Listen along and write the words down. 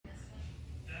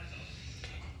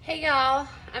Hey y'all,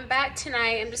 I'm back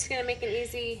tonight. I'm just gonna make an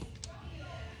easy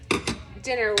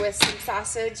dinner with some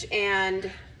sausage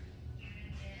and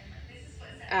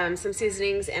some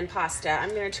seasonings and pasta. I'm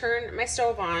gonna turn my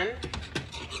stove on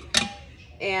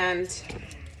and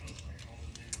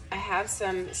I have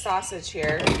some sausage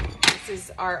here. This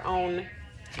is our own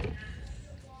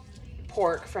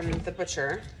pork from the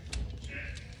butcher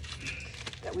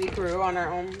that we grew on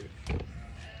our own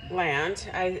land.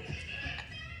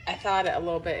 I thawed it a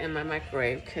little bit in my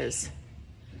microwave because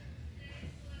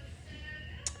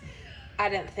I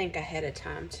didn't think ahead of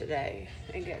time today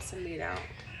and get some meat out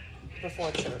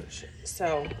before church.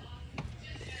 So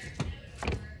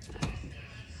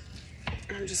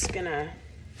I'm just gonna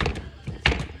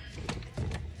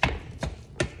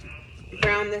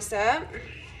brown this up.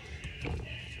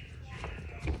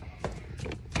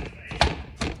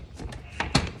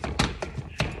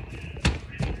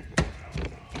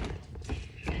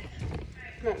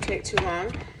 Won't take too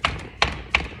long.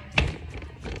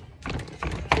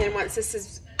 And then once this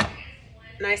is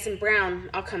nice and brown,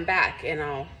 I'll come back and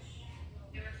I'll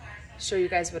show you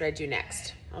guys what I do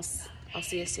next. I'll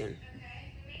see you soon.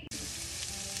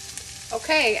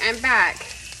 Okay, I'm back.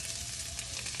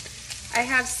 I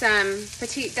have some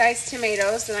petite diced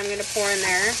tomatoes that I'm going to pour in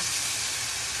there.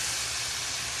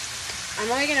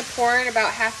 I'm only going to pour in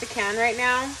about half the can right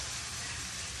now,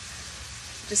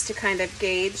 just to kind of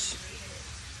gauge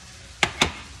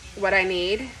what I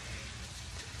need.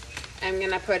 I'm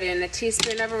going to put in a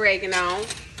teaspoon of oregano,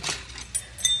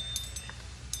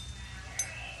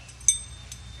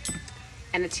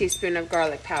 and a teaspoon of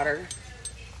garlic powder.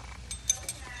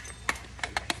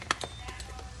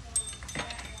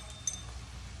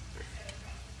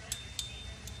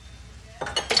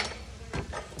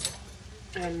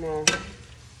 And we'll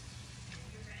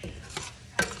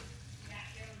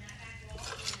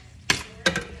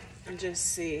just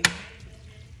see.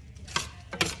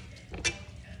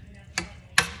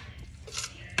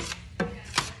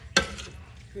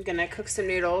 I'm gonna cook some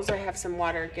noodles. I have some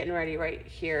water getting ready right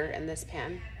here in this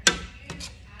pan.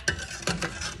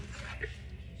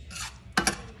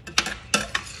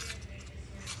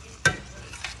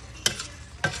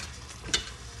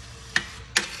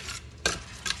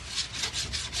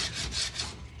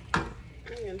 I'm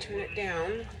gonna turn it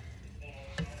down.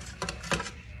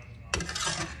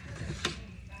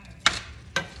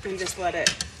 And just let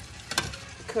it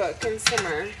cook and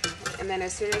simmer. And then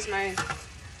as soon as my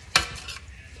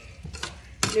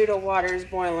noodle water is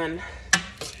boiling,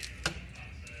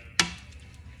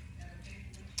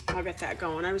 I'll get that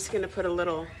going. I'm just gonna put a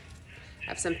little, I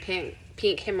have some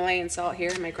pink Himalayan salt here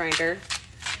in my grinder.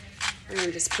 I'm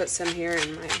gonna just put some here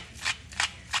in my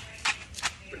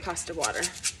pasta water.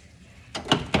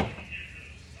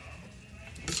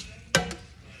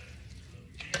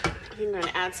 I'm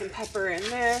gonna add some pepper in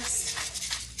this.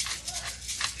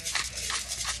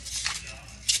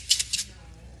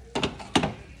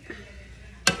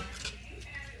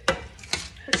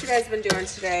 What you guys been doing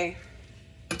today?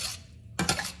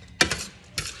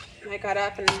 I got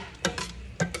up and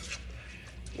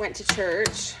went to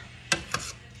church.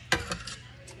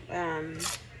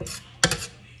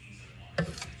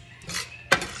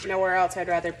 Nowhere else I'd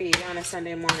rather be on a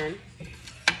Sunday morning.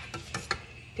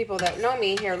 People that know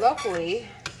me here locally,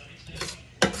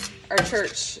 our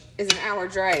church is an hour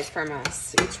drive from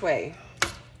us each way.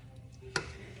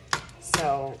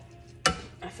 So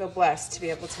I feel blessed to be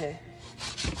able to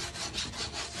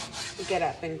get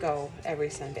up and go every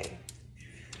Sunday.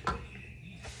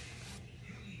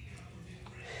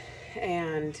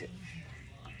 And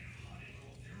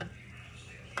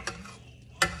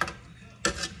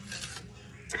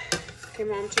came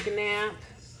home, took a nap.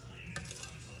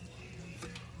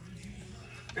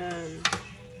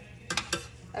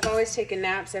 I've always taken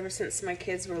naps ever since my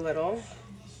kids were little.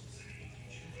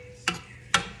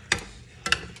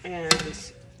 And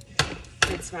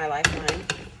it's my lifeline.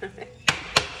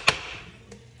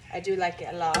 I do like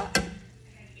it a lot.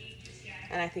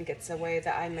 And I think it's a way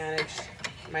that I manage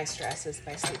my stress is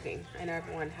by sleeping. I know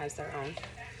everyone has their own.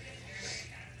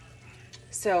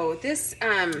 So this,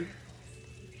 hi.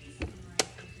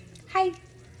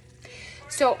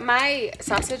 So my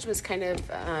sausage was kind of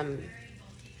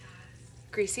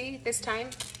greasy this time.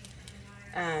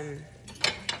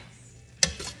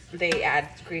 They add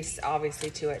grease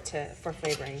obviously to it for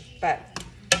flavoring, but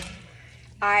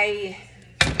I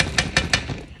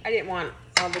didn't want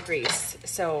all the grease,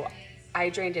 so I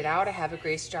drained it out. I have a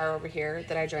grease jar over here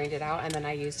that I drained it out, and then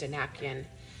I used a napkin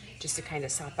just to kind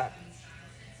of sop up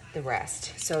the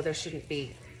rest. So there shouldn't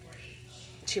be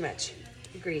too much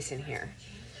grease in here.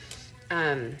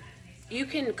 you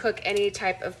can cook any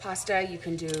type of pasta. You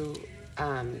can do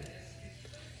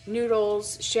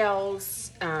noodles,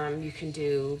 shells, you can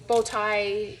do bow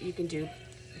tie, you can do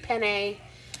penne.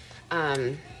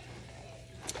 I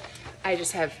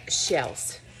just have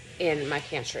shells in my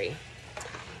pantry.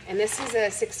 And this is a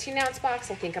 16-ounce box.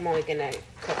 I think I'm only gonna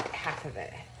cook half of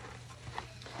it.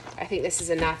 I think this is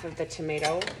enough of the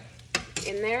tomato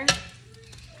in there.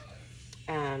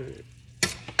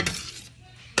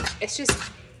 It's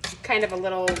just kind of a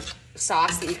little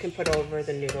sauce that you can put over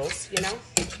the noodles, you know?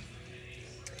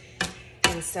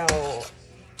 And so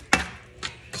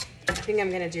I think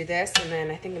I'm gonna do this, and then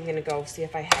I think I'm gonna go see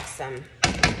if I have some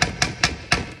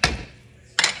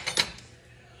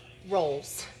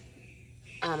rolls.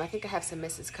 I think I have some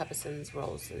Mrs. Cuppison's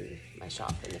rolls in my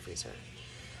shop in the freezer.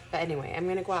 But anyway, I'm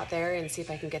gonna go out there and see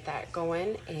if I can get that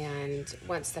going. And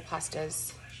once the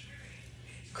pasta's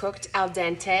cooked al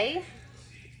dente,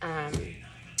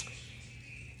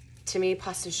 to me,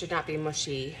 pasta should not be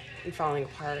mushy and falling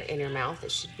apart in your mouth.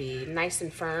 It should be nice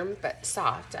and firm, but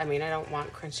soft. I mean, I don't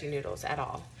want crunchy noodles at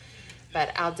all.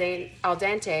 But al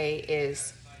dente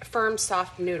is firm,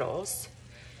 soft noodles,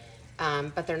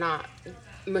 but they're not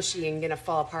mushy and gonna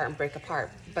fall apart and break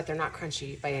apart, but they're not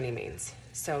crunchy by any means.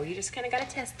 So you just kind of gotta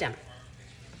test them.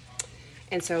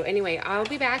 And so anyway, I'll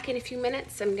be back in a few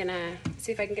minutes. I'm gonna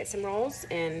see if I can get some rolls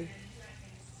and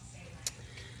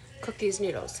cook these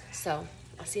noodles. So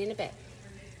I'll see you in a bit.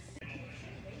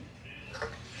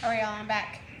 All right, y'all, I'm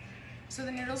back. So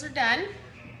the noodles are done.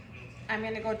 I'm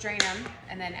gonna go drain them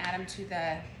and then add them to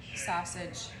the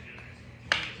sausage.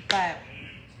 But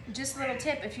just a little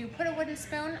tip, if you put a wooden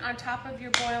spoon on top of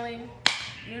your boiling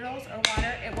noodles or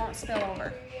water, it won't spill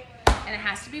over. And it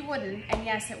has to be wooden, and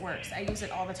yes, it works. I use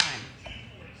it all the time.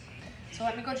 So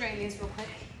let me go drain these real quick.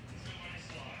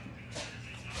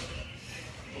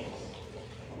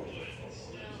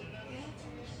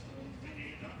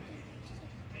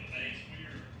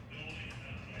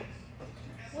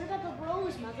 What about the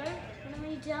rolls, Mother? When am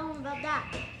I tell them about that?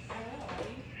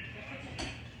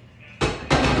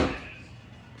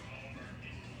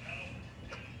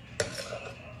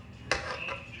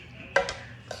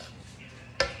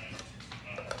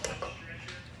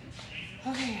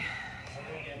 Okay.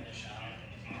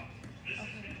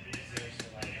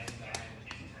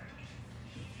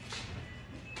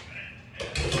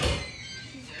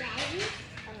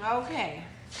 Okay.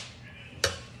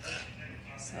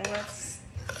 So let's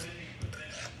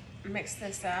mix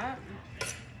this up.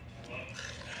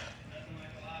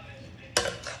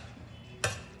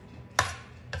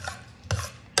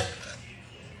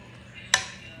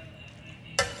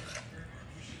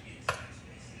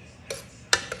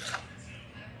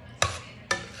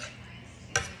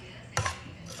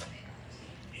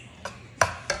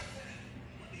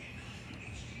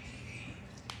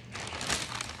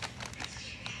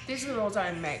 These are the rolls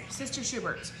I make. Sister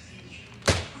Schubert's.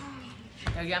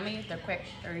 They're yummy, they're quick,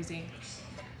 they're easy.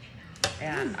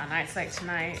 And on nights like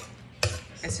tonight,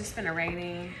 it's just been a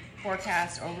rainy,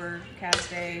 forecast, overcast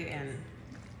day, and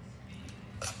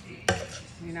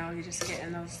you know, you just get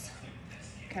in those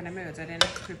kind of moods. I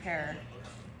didn't prepare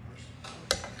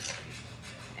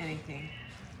anything,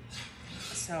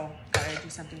 so gotta do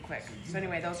something quick. So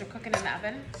anyway, those are cooking in the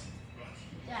oven.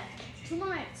 Dad, 2 more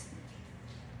minutes.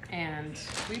 And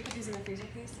will you put these in the freezer,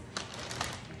 please?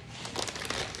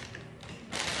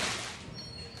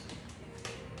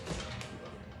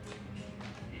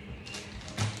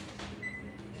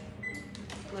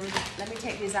 Let me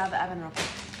take these out of the oven real quick.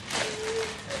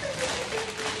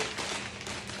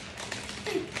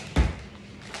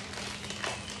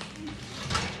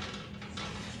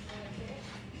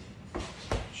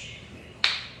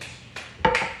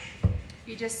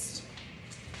 You just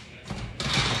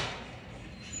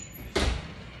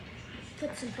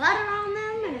Put some butter on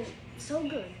them and it's so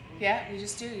good. Yeah, you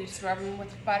just do. You just rub them with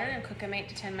butter and cook them 8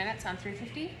 to 10 minutes on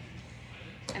 350.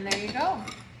 And there you go.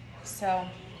 So,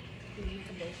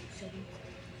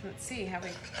 let's see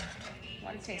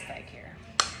what it tastes like here.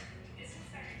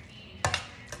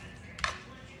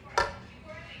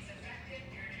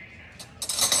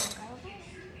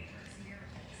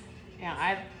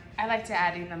 Yeah, I like to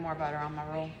add even more butter on my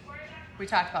roll. We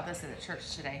talked about this at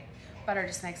church today. Butter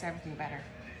just makes everything better.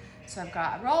 So I've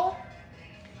got a roll,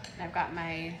 and I've got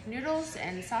my noodles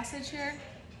and sausage here.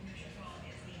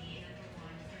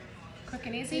 Quick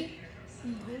and easy.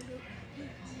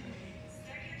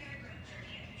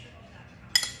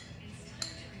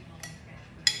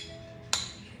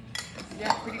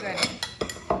 Yeah, pretty good.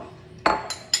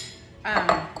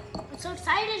 I'm so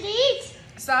excited to eat.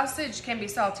 Sausage can be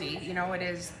salty. You know, it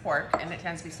is pork, and it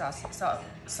tends to be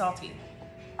salty.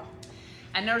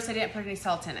 And And notice I didn't put any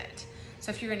salt in it.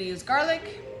 So if you're gonna use garlic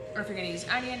or if you're gonna use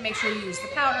onion, make sure you use the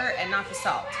powder and not the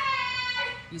salt.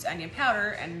 Use onion powder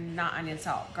and not onion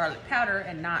salt. Garlic powder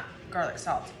and not garlic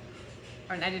salt.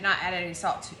 And I did not add any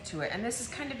salt to it. And this is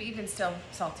kind of even still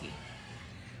salty.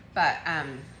 But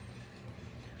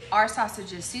our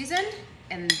sausage is seasoned,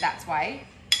 and that's why.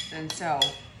 And so,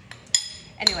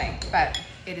 anyway, but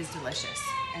it is delicious.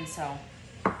 And so,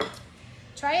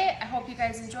 try it. I hope you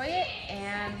guys enjoy it,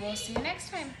 and we'll see you next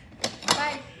time.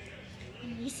 Bye.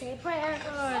 You say a prayer.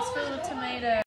 Oh, it's filled with tomato.